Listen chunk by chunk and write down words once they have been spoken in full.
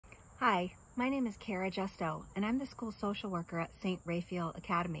Hi, my name is Justo, and I'm the school social worker at St. Raphael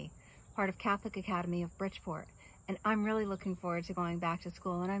Academy, part of Catholic Academy of Bridgeport. And I'm really looking forward to going back to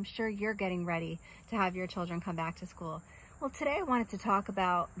school, and I'm sure you're getting ready to have your children come back to school. Well, today I wanted to talk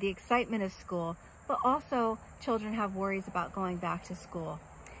about the excitement of school, but also children have worries about going back to school.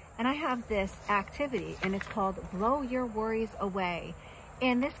 And I have this activity, and it's called Blow Your Worries Away.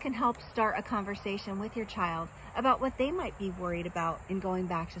 And this can help start a conversation with your child about what they might be worried about in going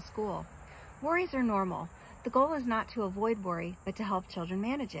back to school. Worries are normal. The goal is not to avoid worry, but to help children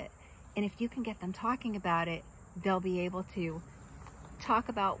manage it. And if you can get them talking about it, they'll be able to talk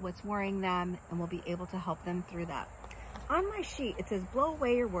about what's worrying them, and we'll be able to help them through that. On my sheet, it says, blow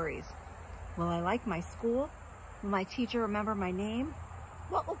away your worries. Will I like my school? Will my teacher remember my name?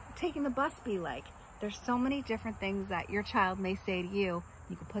 What will taking the bus be like? There's so many different things that your child may say to you.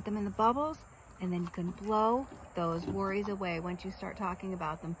 You can put them in the bubbles, and then you can blow those worries away once you start talking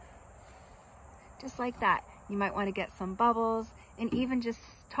about them. Just like that. You might want to get some bubbles, and even just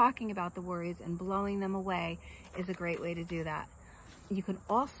talking about the worries and blowing them away is a great way to do that. You can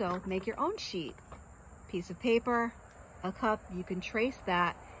also make your own sheet. Piece of paper, a cup, you can trace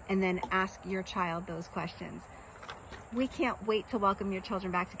that, and then ask your child those questions. We can't wait to welcome your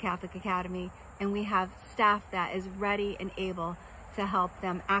children back to Catholic Academy, and we have staff that is ready and able to help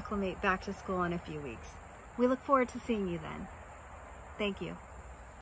them acclimate back to school in a few weeks. We look forward to seeing you then. Thank you.